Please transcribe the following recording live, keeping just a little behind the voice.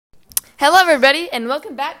Hello, everybody, and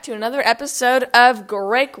welcome back to another episode of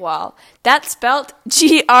GREAKEWAL. That's spelled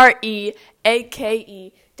GREAKEWAL.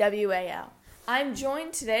 I'm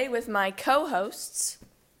joined today with my co-hosts,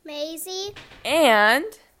 Maisie and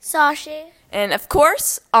Sashi, and of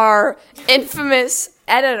course, our infamous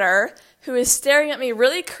editor, who is staring at me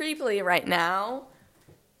really creepily right now.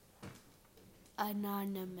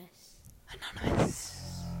 Anonymous.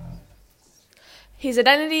 His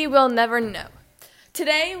identity we'll never know.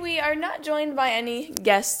 Today, we are not joined by any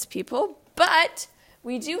guest people, but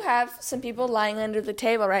we do have some people lying under the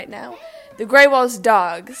table right now. The GREAKEWAL's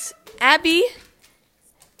dogs, Abby,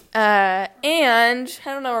 and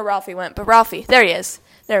I don't know where Ralphie went, but Ralphie, there he is.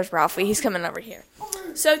 There's Ralphie. He's coming over here.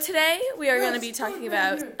 So today, we are going to be talking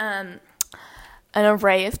about an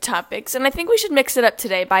array of topics, and I think we should mix it up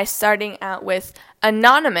today by starting out with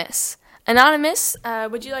Anonymous. Anonymous,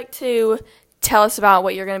 would you like to tell us about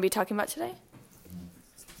what you're going to be talking about today?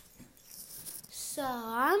 So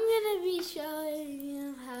I'm going to be showing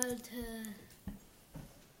you how to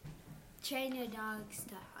train your dogs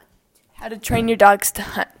to hunt. How to train your dogs to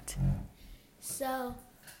hunt. So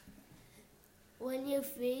when you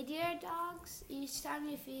feed your dogs, each time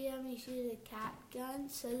you feed them, you shoot a cat gun.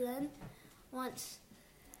 So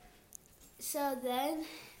then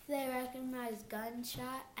they recognize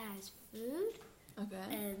gunshot as food. Okay.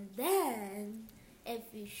 And then if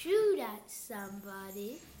you shoot at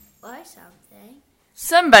somebody or something,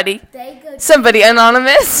 Somebody,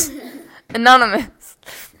 Anonymous. Anonymous.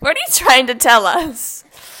 What are you trying to tell us?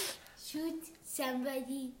 shoot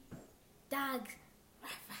somebody, dogs.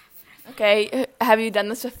 Okay, have you done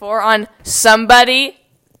this before on somebody?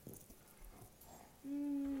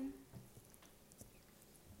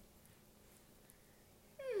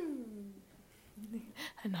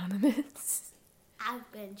 Anonymous.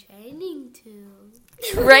 I've been training to.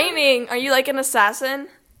 Training? Are you like an assassin?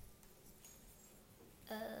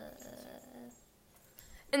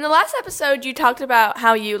 In the last episode, you talked about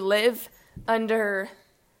how you live under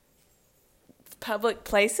public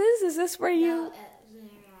places. Is this where you... Where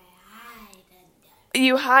I hide under.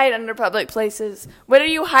 You hide under public places. What are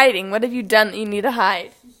you hiding? What have you done that you need to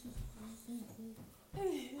hide? Why do you eat?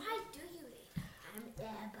 I'm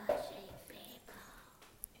ambushing people.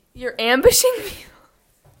 You're ambushing people?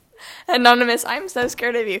 Anonymous, I'm so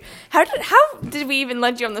scared of you. How did we even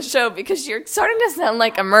let you on the show? Because you're starting to sound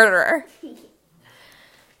like a murderer.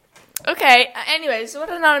 Okay, anyways, so what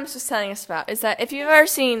Anonymous was telling us about is that if you've ever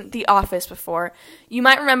seen The Office before, you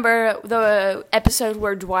might remember the episode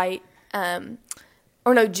where Jim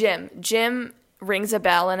rings a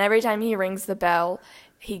bell, and every time he rings the bell,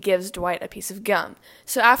 he gives Dwight a piece of gum.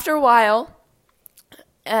 So after a while,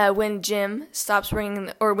 when Jim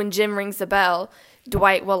rings the bell,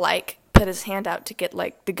 Dwight will, put his hand out to get,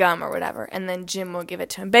 the gum or whatever, and then Jim will give it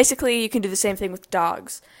to him. Basically, you can do the same thing with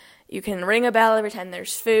dogs. You can ring a bell every time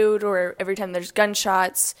there's food or every time there's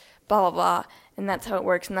gunshots, blah, blah, blah. And that's how it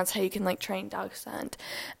works, and that's how you can, train dogs to hunt.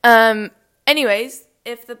 Anyways,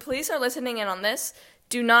 if the police are listening in on this,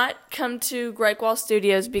 do not come to GREAKEWAL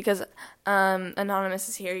Studios because Anonymous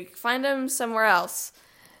is here. You can find him somewhere else.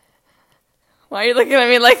 Why are you looking at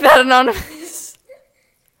me like that, Anonymous?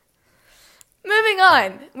 Moving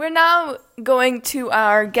on. We're now going to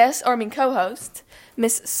our co-host,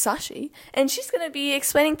 Miss Sashi, and she's going to be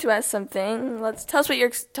explaining to us something. Tell us what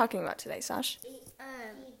you're talking about today, Sash.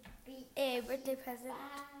 A birthday present.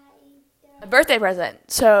 A birthday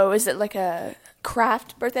present. So is it like a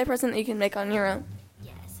craft birthday present that you can make on your own?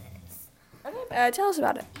 Yes, it is. Okay, tell us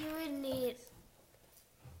about it. You would need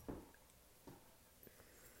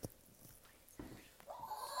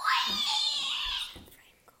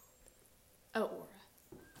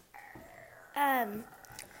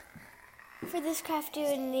for this craft, you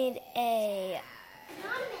would need a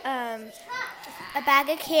bag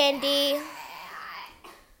of candy,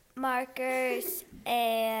 markers,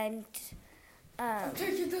 and I'm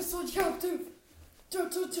taking this one captive.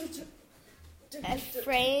 a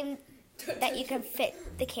frame that you can fit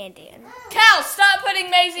the candy in. Cal, stop putting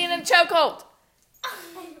Maisie in a chokehold.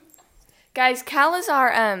 Guys, Cal is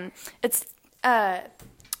our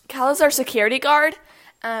security guard.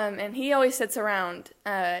 And he always sits around.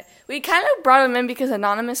 We kind of brought him in because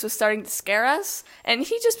Anonymous was starting to scare us, and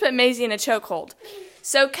he just put Maisie in a chokehold.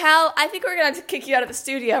 So, Cal, I think we're going to have to kick you out of the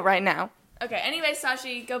studio right now. Okay, anyway,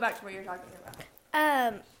 Sashi, go back to what you're talking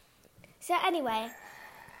about.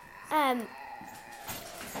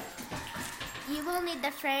 You will need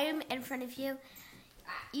the frame in front of you.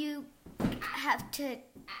 You have to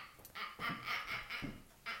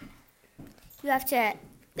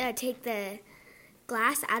take the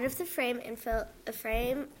glass out of the frame and fill the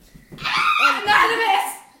frame.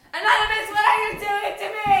 Anonymous!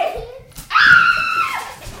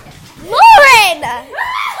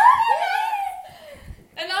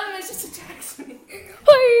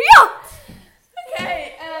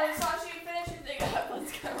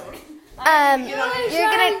 You're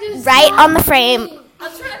gonna write on the frame.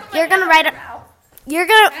 You're gonna write. You're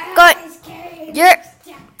gonna go.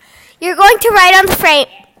 You're going to write on the frame.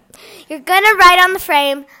 You're gonna write on the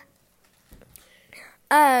frame.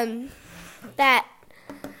 That.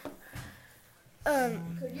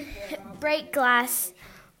 Break glass.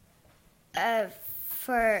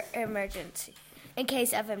 For emergency, in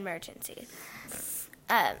case of emergency.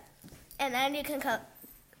 And then you can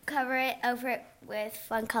cover it over it with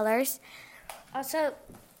fun colors. Also,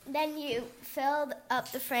 then you filled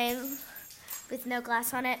up the frame with no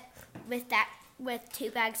glass on it with 2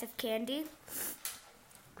 bags of candy.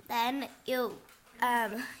 Then you're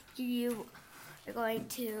going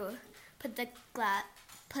to put the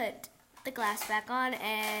glass back on,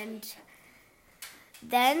 and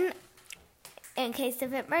then in case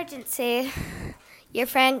of emergency, your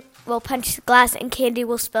friend will punch the glass and candy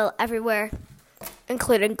will spill everywhere,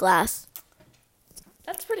 including glass.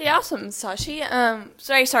 That's pretty awesome, Sashi.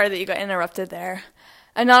 Very sorry that you got interrupted there.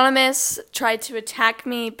 Anonymous tried to attack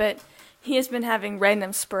me, but he has been having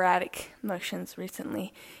random sporadic motions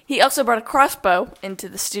recently. He also brought a crossbow into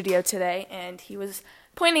the studio today, and he was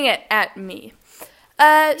pointing it at me. You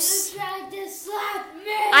tried to slap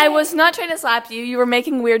me! I was not trying to slap you. You were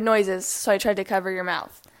making weird noises, so I tried to cover your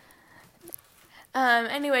mouth.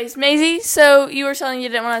 Anyways, Maisie, so you were saying you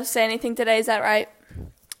didn't want to say anything today, is that right?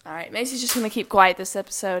 All right, Maisie's just going to keep quiet this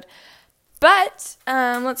episode. But,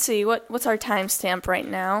 let's see, what's our timestamp right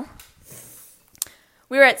now?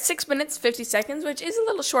 We're at 6 minutes, 50 seconds, which is a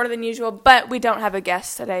little shorter than usual, but we don't have a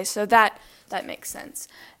guest today, so that makes sense.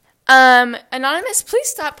 Anonymous, please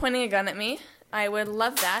stop pointing a gun at me. I would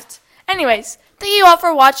love that. Anyways, thank you all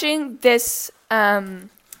for watching this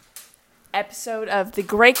episode of the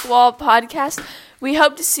GREAKEWAL podcast. We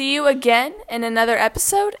hope to see you again in another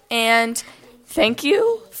episode, and thank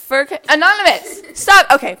you for... Anonymous! Stop!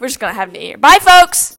 Okay, we're just going to have it here. Bye, folks!